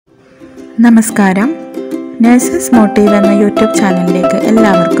നമസ്കാരം. Nurses motive എന്ന YouTube ചാനലിലേക്ക്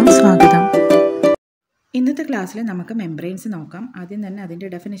എല്ലാവർക്കും സ്വാഗതം. ഇന്നത്തെ ക്ലാസ്സിൽ നമുക്ക് മെംബ്രെയിൻസ് നോക്കാം. ആദ്യം തന്നെ അതിൻ്റെ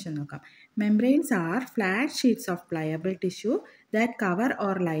ഡെഫിനിഷൻ നോക്കാം. Membranes R flat sheets of pliable tissue that cover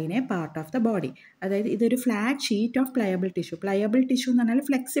or line A part of the body. അതായത് ഇതൊരു flat sheet of pliable tissue. Pliable tissue എന്ന് പറഞ്ഞാൽ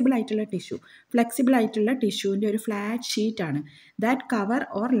ഫ്ലെക്സിബിൾ ആയിട്ടുള്ള ടിഷ്യൂ. ഫ്ലെക്സിബിൾ ആയിട്ടുള്ള ടിഷ്യൂവിൻ്റെ ഒരു flat ഷീറ്റാണ്. That cover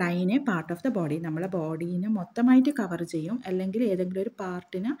or line A part of the body. നമ്മളെ ബോഡീനെ മൊത്തമായിട്ട് cover ചെയ്യും, അല്ലെങ്കിൽ ഏതെങ്കിലും ഒരു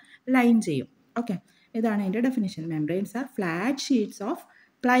പാർട്ടിനെ ലൈൻ ചെയ്യും. ഓക്കെ, ഇതാണ് അതിൻ്റെ definition. Membranes R flat sheets of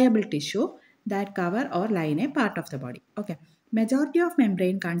pliable tissue that cover or line a part of the body. Okay. Majority of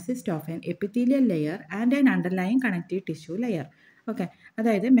membrane consist of an epithelial layer and an underlying connective tissue layer. Okay.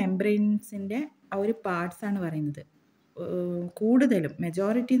 അതായത് മെംബ്രെയിൻസിൻ്റെ ആ ഒരു parts ആണ് പറയുന്നത്. കൂടുതലും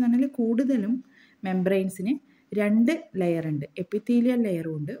majority എന്ന് പറഞ്ഞാൽ കൂടുതലും മെംബ്രെയിൻസിന് രണ്ട് ലെയർ ഉണ്ട്. എപ്പിത്തീലിയൽ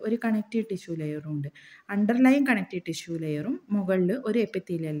ലെയറും ഉണ്ട്, ഒരു കണക്റ്റീവ് ടിഷ്യൂ ലെയറും ഉണ്ട്. അണ്ടർലൈൻ കണക്റ്റീവ് ടിഷ്യൂ ലെയറും മുകളിൽ ഒരു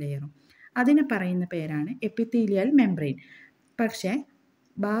എപ്പിത്തീലിയൽ ലെയറും. അതിന് പറയുന്ന പേരാണ് എപ്പിത്തീലിയൽ മെംബ്രെയിൻ. പക്ഷേ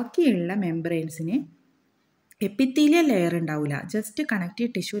ബാക്കിയുള്ള മെംബ്രെയിൻസിന് എപ്പിത്തീലിയൽ ലെയർ ഉണ്ടാവില്ല, ജസ്റ്റ്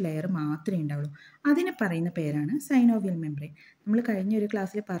കണക്റ്റീവ് ടിഷ്യൂ ലെയർ മാത്രമേ ഉണ്ടാവുള്ളൂ. അതിന് പറയുന്ന പേരാണ് സൈനോവിയൽ മെംബ്രെയിൻ. നമ്മൾ കഴിഞ്ഞ ഒരു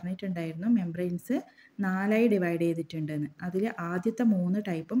ക്ലാസ്സിൽ പറഞ്ഞിട്ടുണ്ടായിരുന്നു മെംബ്രെയിൻസ് 4ആയി ഡിവൈഡ് ചെയ്തിട്ടുണ്ടെന്ന്. അതിൽ ആദ്യത്തെ 3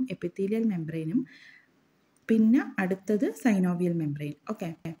 ടൈപ്പും എപ്പിത്തീലിയൽ മെംബ്രെയിനും, പിന്നെ അടുത്തത് സൈനോവിയൽ മെംബ്രെയിൻ. ഓക്കെ,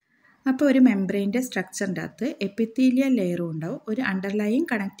 അപ്പോൾ ഒരു മെംബ്രെയിൻ്റെ സ്ട്രക്ചറിൻ്റെ അകത്ത് എപ്പിത്തീലിയൽ ലെയറും ഉണ്ടാവും, ഒരു അണ്ടർലൈയിങ്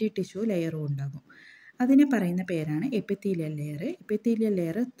കണക്റ്റീവ് ടിഷ്യൂ ലെയറും ഉണ്ടാകും. അതിനെ പറയുന്ന പേരാണ് epithelial layer. Epithelial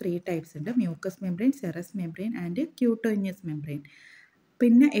layer 3 types ഉണ്ട്: mucus membrane, സെറസ് membrane and cutaneous membrane.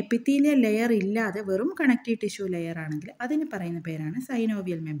 പിന്നെ എപ്പിത്തീലിയൽ ലെയർ ഇല്ലാതെ വെറും കണക്റ്റീവ് ടിഷ്യൂ ലെയർ ആണെങ്കിൽ അതിന് പറയുന്ന പേരാണ്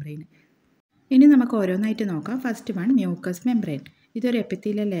സൈനോവിയൽ മെംബ്രെയിൻ. ഇനി നമുക്ക് ഓരോന്നായിട്ട് നോക്കാം. First one mucus membrane. ഇതൊരു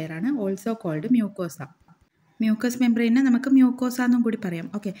എപ്പിത്തീലിയൽ ലെയർ ആണ്, ഓൾസോ കോൾഡ് മ്യൂക്കോസ. മ്യൂക്കസ് മെംബ്രെയിനെ നമുക്ക് മ്യൂക്കോസ എന്നും കൂടി പറയാം.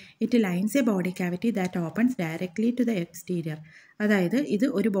 Okay, it lines A body cavity that opens directly to the exterior. അതായത് ഇത്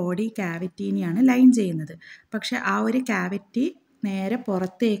ഒരു ബോഡി ക്യാവിറ്റീനെയാണ് ലൈൻ ചെയ്യുന്നത്, പക്ഷെ ആ ഒരു ക്യാവിറ്റി നേരെ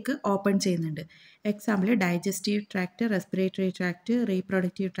പുറത്തേക്ക് ഓപ്പൺ ചെയ്യുന്നുണ്ട്. Example digestive tract, respiratory tract,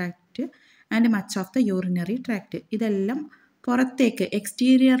 reproductive tract and much of the urinary tract. ഇതെല്ലാം പുറത്തേക്ക്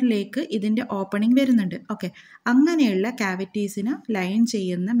എക്സ്റ്റീരിയറിലേക്ക് ഇതിൻ്റെ ഓപ്പണിംഗ് വരുന്നുണ്ട്. ഓക്കെ, അങ്ങനെയുള്ള ക്യാവിറ്റീസിന് ലൈൻ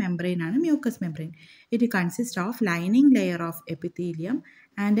ചെയ്യുന്ന മെംബ്രെയിനാണ് mucus membrane. It consist of lining layer of epithelium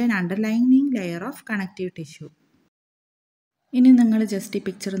and an underlining layer of connective tissue. ഇനി നിങ്ങൾ just ഈ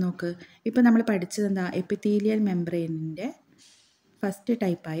picture നോക്ക്. ഇപ്പോൾ നമ്മൾ പഠിച്ചത് എന്താ? Epithelial മെംബ്രെയിനിൻ്റെ first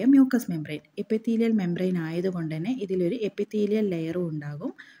ടൈപ്പായ mucus membrane. Epithelial membrane ആയതുകൊണ്ട് തന്നെ ഇതിലൊരു എപ്പിത്തീലിയൽ ലെയറും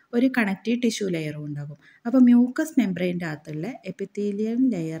ഉണ്ടാകും, ഒരു കണക്റ്റീവ് ടിഷ്യൂ ലെയറും ഉണ്ടാകും. അപ്പോൾ മ്യൂക്കസ് മെംബ്രെയിൻ്റെ അകത്തുള്ള എപ്പിത്തീലിയൽ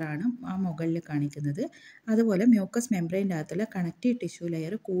ലെയറാണ് ആ മുകളിൽ കാണിക്കുന്നത്. അതുപോലെ മ്യൂക്കസ് മെംബ്രെയിൻ്റെ അകത്തുള്ള കണക്റ്റീവ് ടിഷ്യൂ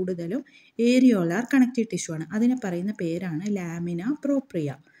ലെയർ കൂടുതലും ഏരിയോലാർ കണക്റ്റീവ് ടിഷ്യൂ ആണ്. അതിന് പറയുന്ന പേരാണ് ലാമിന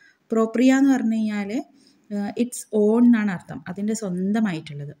പ്രോപ്രിയ. പ്രോപ്രിയ എന്ന് പറഞ്ഞു കഴിഞ്ഞാൽ ഇറ്റ്സ് ഓൺ എന്നാണ് അർത്ഥം, അതിൻ്റെ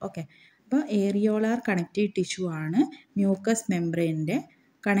സ്വന്തമായിട്ടുള്ളത്. ഓക്കെ, അപ്പോൾ ഏരിയോളാർ കണക്റ്റീവ് ടിഷ്യൂ ആണ് mucus മെംബ്രെയിൻ്റെ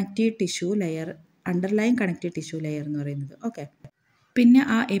connective tissue layer, underline connective tissue layer എന്ന് പറയുന്നത്. ഓക്കെ, പിന്നെ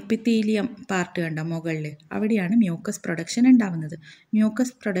ആ എപ്പിത്തീലിയം പാർട്ട് കണ്ട മുകളിൽ, അവിടെയാണ് മ്യൂക്കസ് പ്രൊഡക്ഷൻ ഉണ്ടാവുന്നത്.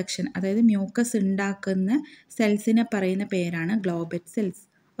 മ്യൂക്കസ് പ്രൊഡക്ഷൻ, അതായത് മ്യൂക്കസ് ഉണ്ടാക്കുന്ന സെൽസിനെ പറയുന്ന പേരാണ് ഗ്ലോബറ്റ് സെൽസ്.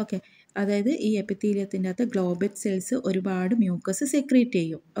 ഓക്കെ, അതായത് ഈ എപ്പിത്തീലിയത്തിൻ്റെ അകത്ത് ഗ്ലോബറ്റ് സെൽസ് ഒരുപാട് മ്യൂക്കസ് സെക്രീറ്റ്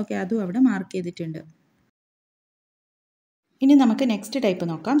ചെയ്യും. ഓക്കെ, അതും അവിടെ മാർക്ക് ചെയ്തിട്ടുണ്ട്. ഇനി നമുക്ക് നെക്സ്റ്റ് ടൈപ്പ്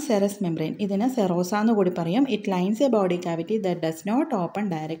നോക്കാം, സെറസ് മെംബ്രെയിൻ. ഇതിന് സെറോസ എന്ന് കൂടി പറയും. It lines A body cavity that does not open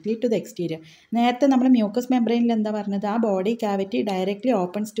directly to the exterior. നേരത്തെ നമ്മൾ മ്യൂക്കസ് മെംബ്രെയിനിൽ എന്താ പറഞ്ഞത്? ആ body cavity directly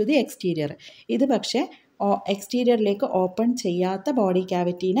opens to the exterior. ഇത് പക്ഷേ എക്സ്റ്റീരിയറിലേക്ക് ഓപ്പൺ ചെയ്യാത്ത ബോഡി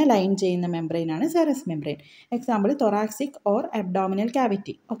ക്യാവിറ്റീനെ ലൈൻ ചെയ്യുന്ന മെംബ്രെയിനാണ് സെറസ് membrane. Example thoracic or abdominal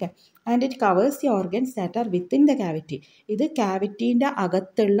cavity. Okay, and it covers the organs that are within the cavity. ഇത് ക്യാവിറ്റീൻ്റെ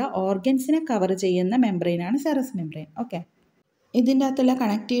അകത്തുള്ള ഓർഗൻസിനെ കവർ ചെയ്യുന്ന മെംബ്രെയിനാണ് സെറസ് മെംബ്രെയിൻ. ഓക്കെ, ഇതിൻ്റെ അകത്തുള്ള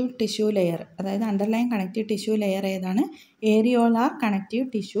കണക്റ്റീവ് ടിഷ്യൂ ലെയർ, അതായത് അണ്ടർലൈൻ കണക്റ്റീവ് ടിഷ്യൂ ലെയർ ഏതാണ്? ഏരിയോലാർ കണക്റ്റീവ്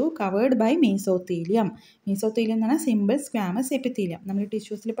ടിഷ്യൂ കവേർഡ് ബൈ മീസോത്തീലിയം. മീസോത്തീലിയം എന്ന് പറഞ്ഞാൽ simple squamous epithelium. നമ്മൾ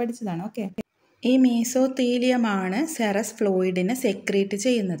ടിഷ്യൂസിൽ പഠിച്ചതാണ്. ഓക്കെ, ഈ മീസോത്തീലിയമാണ് സെറസ് ഫ്ലൂയിഡിനെ സെക്രീറ്റ്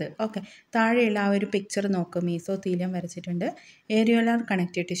ചെയ്യുന്നത്. ഓക്കെ, താഴെയുള്ള ആ ഒരു പിക്ചർ നോക്ക്, മീസോത്തീലിയം വരച്ചിട്ടുണ്ട്. ഏരിയോലാർ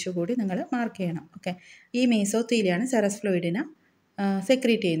കണക്റ്റീവ് ടിഷ്യൂ കൂടി നിങ്ങൾ മാർക്ക് ചെയ്യണം. ഓക്കെ, ഈ മീസോത്തീലിയമാണ് സെറസ് ഫ്ലൂയിഡിനെ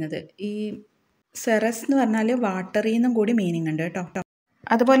സെക്രീറ്റ് ചെയ്യുന്നത്. ഈ സെറസ് എന്ന് പറഞ്ഞാൽ വാട്ടറി എന്നും കൂടി മീനിങ് ഉണ്ട് കേട്ടോ.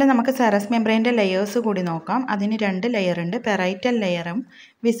 അതുപോലെ നമുക്ക് സെറസ് മെംബ്രെയിൻ്റെ ലെയേഴ്സ് കൂടി നോക്കാം. അതിന് 2 ലെയർ ഉണ്ട്, പെറൈറ്റൽ ലെയറും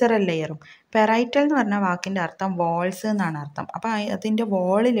വിസറൽ ലെയറും. പെറൈറ്റൽ എന്ന് പറഞ്ഞ വാക്കിൻ്റെ അർത്ഥം വാൾസ് എന്നാണ് അർത്ഥം. അപ്പോൾ അതിൻ്റെ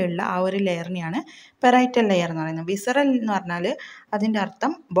വാളിലുള്ള ആ ഒരു ലെയറിനെയാണ് പെറൈറ്റൽ ലെയർ എന്ന് പറയുന്നത്. വിസറൽ എന്ന് പറഞ്ഞാൽ അതിൻ്റെ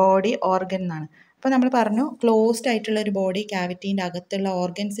അർത്ഥം ബോഡി ഓർഗൻ എന്നാണ്. അപ്പോൾ നമ്മൾ പറഞ്ഞു ക്ലോസ്ഡ് ആയിട്ടുള്ള ഒരു ബോഡി ക്യാവിറ്റീൻ്റെ അകത്തുള്ള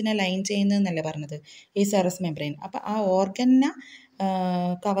ഓർഗൻസിനെ ലൈൻ ചെയ്യുന്നതെന്നല്ലേ പറഞ്ഞത് ഈ സെറസ് മെംബ്രെയിൻ. അപ്പോൾ ആ ഓർഗനെ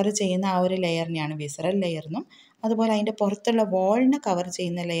കവർ ചെയ്യുന്ന ആ ഒരു ലെയറിനെയാണ് വിസറൽ ലെയർ എന്നും, അതുപോലെ അതിൻ്റെ പുറത്തുള്ള വാളിനെ കവർ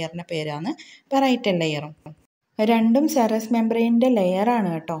ചെയ്യുന്ന ലെയറിൻ്റെ പേരാണ് പെറൈറ്റൽ ലെയറും. രണ്ടും സെറസ് മെംബ്രെയിനിൻ്റെ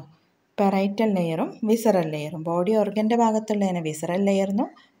ലെയറാണ് കേട്ടോ. പെറൈറ്റൽ ലെയറും വിസറൽ ലെയറും. ബോഡി ഓർഗൻ്റെ ഭാഗത്തുള്ളതിനെ വിസറൽ ലെയറിനും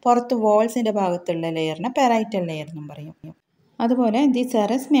പുറത്ത് വാൾസിൻ്റെ ഭാഗത്തുള്ള ലെയറിനെ പെറൈറ്റൽ ലെയർ എന്നും പറയും. അതുപോലെ the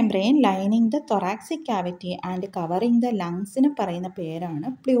സെറസ് membrane lining the thoracic cavity and covering the ലങ്സിന് പറയുന്ന പേരാണ്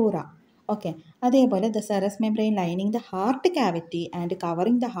പ്ലൂറ. ഓക്കെ, അതേപോലെ the സെറസ് membrane lining the heart cavity and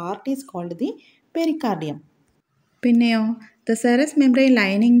covering the heart is called the pericardium. പിന്നെയോ the സെറസ് membrane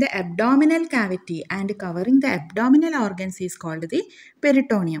lining the abdominal cavity and covering the abdominal organs is called the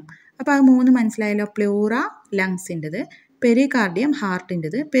peritoneum. അപ്പോൾ അത് മൂന്ന് മനസ്സിലായല്ലോ. Pleura ലങ്സിൻ്റെത്, pericardium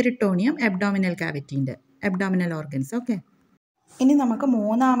ഹാർട്ടിൻ്റെത്, peritoneum abdominal ക്യാവിറ്റീൻ്റെ abdominal organs. Okay, ഇനി നമുക്ക്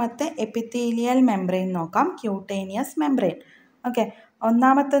മൂന്നാമത്തെ epithelial membrane നോക്കാം, cutaneous membrane. Okay,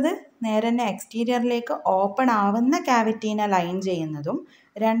 ഒന്നാമത്തത് നേരെ തന്നെ എക്സ്റ്റീരിയറിലേക്ക് ഓപ്പൺ ആവുന്ന ക്യാവിറ്റീനെ ലൈൻ ചെയ്യുന്നതും,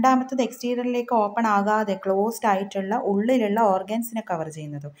 രണ്ടാമത്തത് എക്സ്റ്റീരിയറിലേക്ക് ഓപ്പൺ ആകാതെ ക്ലോസ്ഡ് ആയിട്ടുള്ള ഉള്ളിലുള്ള ഓർഗൻസിനെ കവർ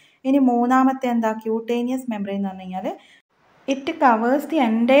ചെയ്യുന്നതും. ഇനി മൂന്നാമത്തെ എന്താ, ക്യൂട്ടേനിയസ് മെംബ്രെയിൻ എന്ന് പറഞ്ഞു കഴിഞ്ഞാൽ it covers the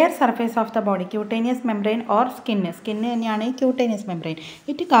entire surface of the body. Cutaneous membrane or skin തന്നെയാണ് ഈ cutaneous membrane.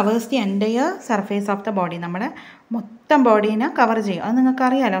 It covers the entire surface of the body. നമ്മുടെ മൊത്തം ബോഡീനെ കവർ ചെയ്യും. അത്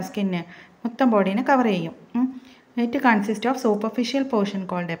നിങ്ങൾക്കറിയാലോ, സ്കിന്ന് മൊത്തം ബോഡീനെ കവർ ചെയ്യും. It consist of superficial portion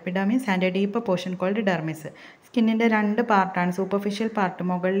called epidermis and A deep portion called dermis. സ്കിന്നിൻ്റെ രണ്ട് പാർട്ടാണ്. സൂപ്പർഫിഷ്യൽ പാർട്ട്,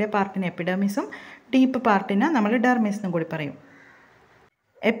 മുകളിലെ പാർട്ടിന് എപ്പിഡമിസും ഡീപ്പ് പാർട്ടിന് നമ്മൾ ഡെർമിസ് എന്നും കൂടി പറയും.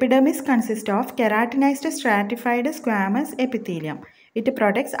 Epidermis consists of keratinized stratified squamous epithelium. It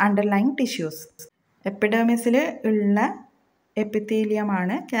protects underlying tissues. എപ്പിഡെർമിസിൽ ഉള്ള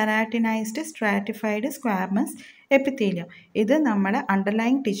എപ്പിത്തീലിയമാണ് കെരാറ്റിനൈസ്ഡ് സ്ട്രാറ്റിഫൈഡ് സ്ക്വാമസ് എപ്പിത്തീലിയം. ഇത് നമ്മുടെ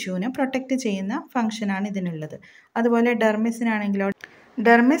അണ്ടർലൈങ് ടിഷ്യൂവിനെ പ്രൊട്ടക്റ്റ് ചെയ്യുന്ന ഫംഗ്ഷനാണ് ഇതിനുള്ളത്. അതുപോലെ ഡെർമിസിനാണെങ്കിലോ,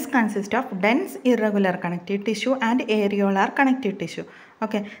 dermis consist of dense irregular connective tissue and areolar connective tissue.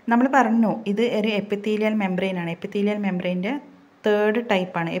 Okay, നമ്മൾ പറഞ്ഞു ഇത് ഒരു എപ്പിത്തീലിയൽ മെംബ്രെയിൻ ആണ്. എപ്പിത്തീലിയൽ മെംബ്രെയിൻ്റെ തേർഡ്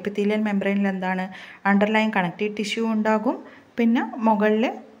ടൈപ്പാണ്. എപ്പിത്തീലിയൽ മെംബ്രെയിനിൽ എന്താണ്, അണ്ടർലൈൻ കണക്റ്റീവ് ടിഷ്യൂ ഉണ്ടാകും, പിന്നെ മുകളിൽ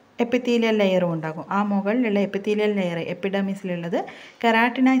എപ്പിത്തീലിയൽ ലെയറും ഉണ്ടാകും. ആ മുകളിലുള്ള epithelial layer എപ്പിഡെർമിസിലുള്ളത്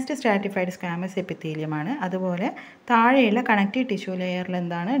keratinised stratified squamous എപ്പിത്തീലിയമാണ്. അതുപോലെ താഴെയുള്ള കണക്റ്റീവ് ടിഷ്യൂ ലെയറിൽ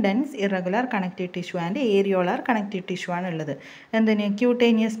എന്താണ്, dense irregular connective tissue and areolar connective tissue ആണ് ഉള്ളത്. എന്തിന്,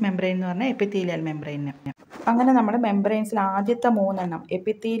 ക്യൂട്ടേനിയസ് മെംബ്രെയിൻ എന്ന് പറഞ്ഞാൽ എപ്പിത്തീലിയൽ മെംബ്രെയിന്. അങ്ങനെ നമ്മുടെ മെംബ്രെയിൻസിൽ ആദ്യത്തെ മൂന്നെണ്ണം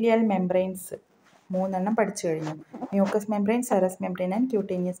എപ്പിത്തീലിയൽ മെംബ്രെയിൻസ് മൂന്നെണ്ണം പഠിച്ചു കഴിഞ്ഞു. Mucus membrane, സെറസ് membrane and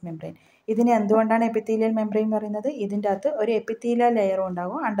cutaneous membrane. ഇതിന് എന്തുകൊണ്ടാണ് എപ്പിത്തീലിയൽ മെംബ്രെയിൻ എന്ന് പറയുന്നത്, ഇതിൻ്റെ അകത്ത് ഒരു എപ്പിത്തീലിയൽ ലെയറും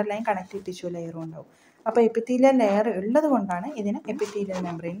ഉണ്ടാകും, അണ്ടർലൈൻ കണക്റ്റീവ് ടിഷ്യൂ ലെയറും ഉണ്ടാകും. അപ്പോൾ എപ്പിത്തീലിയൽ ലെയർ ഉള്ളത് കൊണ്ടാണ് ഇതിന് എപ്പിത്തീലിയൽ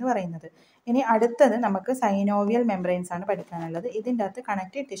മെംബ്രെയിൻ എന്ന് പറയുന്നത്. ഇനി അടുത്തത് നമുക്ക് സൈനോവിയൽ മെംബ്രെയിൻസ് ആണ് പഠിക്കാനുള്ളത്. ഇതിൻ്റെ അകത്ത്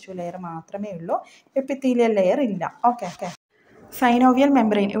കണക്റ്റീവ് ടിഷ്യൂ ലെയർ മാത്രമേ ഉള്ളൂ, എപ്പിത്തീലിയൽ ലെയർ ഇല്ല. Okay, synovial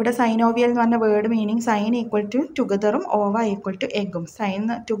membrane. ഇവിടെ സൈനോവിയൽ എന്ന് പറഞ്ഞ word meaning sign equal to ടുഗദറും ഓവ equal to എഗ്ഗും. Sign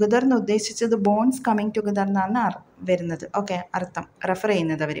together എന്ന് ഉദ്ദേശിച്ചത് ബോൺസ് കമ്മിങ് ടുഗദർ എന്നാണ് വരുന്നത്. ഓക്കെ, അർത്ഥം റെഫർ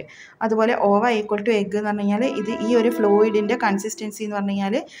ചെയ്യുന്നത് അവർ. അതുപോലെ ഓവ ഈക്വൽ ടു എഗ്ഗ് എന്ന് പറഞ്ഞു കഴിഞ്ഞാൽ ഇത് ഈ ഒരു ഫ്ലൂയിഡിൻ്റെ കൺസിസ്റ്റൻസി എന്ന് പറഞ്ഞു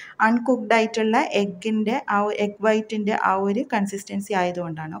കഴിഞ്ഞാൽ അൺകുക്ക്ഡ് ആയിട്ടുള്ള എഗ്ഗിൻ്റെ എഗ് വൈറ്റിൻ്റെ ആ ഒരു കൺസിസ്റ്റൻസി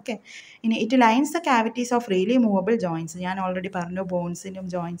ആയതുകൊണ്ടാണ്. ഓക്കെ, ഇനി it lines the cavities of freely movable joints. ഞാൻ ഓൾറെഡി പറഞ്ഞു, ബോൺസിനും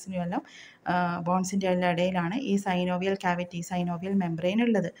ജോയിൻസിനും എല്ലാം ബോൺസിൻ്റെ എല്ലാം ഇടയിലാണ് ഈ സൈനോവിയൽ ക്യാവിറ്റി, സൈനോവിയൽ മെംബ്രെയിൻ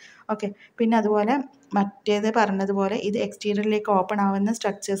ഉള്ളത്. ഓക്കെ, പിന്നെ അതുപോലെ മറ്റേത് പറഞ്ഞതുപോലെ ഇത് എക്സ്റ്റീരിയറിലേക്ക് ഓപ്പൺ ആവുന്ന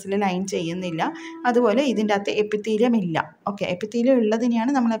സ്ട്രക്ചേഴ്സിൽ ലൈൻ ചെയ്യുന്നില്ല. അതുപോലെ ഇതിൻ്റെ അകത്ത് എപ്പിത്തീലിയം ഇല്ല. ഓക്കെ, എപ്പിത്തീലിയം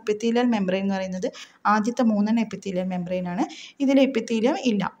ഉള്ളതിനെയാണ് നമ്മൾ എപ്പിത്തീലിയൽ മെംബ്രെയിൻ എന്ന് പറയുന്നത്. ആദ്യത്തെ മൂന്നെണ്ണം എപ്പിത്തീലിയൽ മെംബ്രെയിൻ ആണ്, ഇതിൽ എപ്പിത്തീലിയം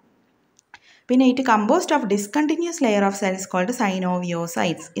ഇല്ല. പിന്നെ it composed of discontinuous layer of cells called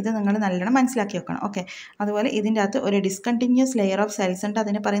സൈനോവിയോസൈറ്റ്സ്. ഇത് നിങ്ങൾ നല്ലോണം മനസ്സിലാക്കി വെക്കണം. ഓക്കെ, അതുപോലെ ഇതിൻ്റെ അകത്ത് ഒരു ഡിസ്കണ്ടിന്യൂസ് ലെയർ ഓഫ് സെൽസ് ഉണ്ട്,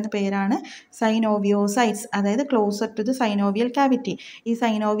 അതിന് പറയുന്ന പേരാണ് സൈനോവിയോസൈറ്റ്സ്. അതായത് closer to the synovial cavity. ഈ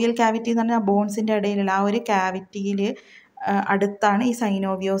സൈനോവിയൽ ക്യാവിറ്റി എന്ന് പറഞ്ഞാൽ ബോൺസിൻ്റെ ഇടയിലുള്ള ആ ഒരു ക്യാവിറ്റിയിൽ അടുത്താണ് ഈ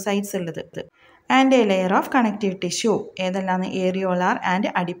സൈനോവിയോസൈറ്റ്സ് ഉള്ളത്. And A layer of connective tissue. ഏതെല്ലാം, areolar and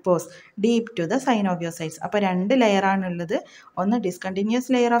adipose deep to the സൈനോവിയോസൈറ്റ്സ്. അപ്പോൾ രണ്ട് ലെയറാണുള്ളത്. ഒന്ന്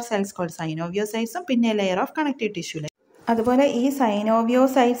discontinuous layer of cells called സൈനോവിയോസൈറ്റ്സും പിന്നെ ലെയർ ഓഫ് കണക്റ്റീവ് ടിഷ്യൂ. അതുപോലെ ഈ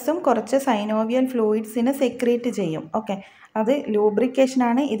സൈനോവിയോസൈറ്റ്സും കുറച്ച് സൈനോവിയൽ ഫ്ലൂയിഡ്സിനെ സെക്രീറ്റ് ചെയ്യും. ഓക്കെ, അത്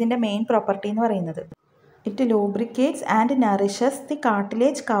ലൂബ്രിക്കേഷനാണ് ഇതിൻ്റെ മെയിൻ പ്രോപ്പർട്ടി എന്ന് പറയുന്നത്. It ലൂബ്രിക്കേറ്റ്സ് and nourishes the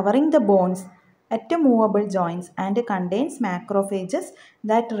cartilage covering the bones at movable joints and contains macrophages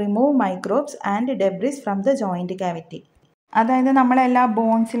that remove microbes and debris from the joint cavity. അതായത് നമ്മളെല്ലാ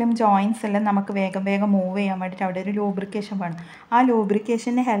ബോൺസിലും ജോയിൻസിലും നമുക്ക് വേഗം മൂവ് ചെയ്യാൻ വേണ്ടിയിട്ട് അവിടെ ഒരു ലൂബ്രിക്കേഷൻ വേണം. ആ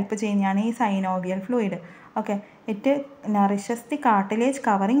ലൂബ്രിക്കേഷന് ഹെൽപ്പ് ചെയ്യുന്നതാണ് ഈ synovial fluid. Okay, it nourishes the cartilage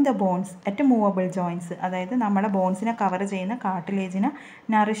covering the bones at movable joints. അതായത് നമ്മളെ ബോൺസിനെ കവർ ചെയ്യുന്ന കാർട്ടിലേജിനെ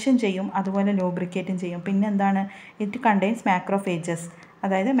നറിഷും ചെയ്യും, അതുപോലെ ലൂബ്രിക്കേറ്റും ചെയ്യും. പിന്നെ എന്താണ്, ഇറ്റ് കണ്ടെയ്ൻസ് മാക്രോഫേജസ്.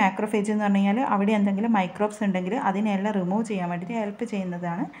 അതായത് മാക്രോഫേജ് എന്ന് പറഞ്ഞു കഴിഞ്ഞാൽ അവിടെ എന്തെങ്കിലും മൈക്രോബ്സ് ഉണ്ടെങ്കിൽ അതിനെല്ലാം റിമൂവ് ചെയ്യാൻ വേണ്ടിയിട്ട് ഹെൽപ്പ്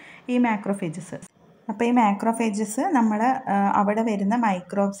ചെയ്യുന്നതാണ് ഈ മാക്രോഫേജസ്. അപ്പോൾ ഈ മാക്രോഫേജസ് നമ്മൾ അവിടെ വരുന്ന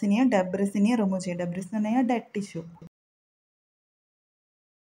മൈക്രോബ്സിനെയും ഡെബ്രിസിനെയും റിമൂവ് ചെയ്യും. ഡെബ്രിസ് എന്ന് പറഞ്ഞാൽ ഡെഡ് ടിഷ്യൂ.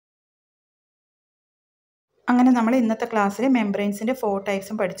 അങ്ങനെ നമ്മൾ ഇന്നത്തെ ക്ലാസ്സിൽ മെംബ്രെയിൻസിൻ്റെ 4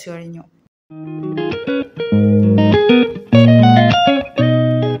 ടൈപ്സും പഠിച്ചു കഴിഞ്ഞു.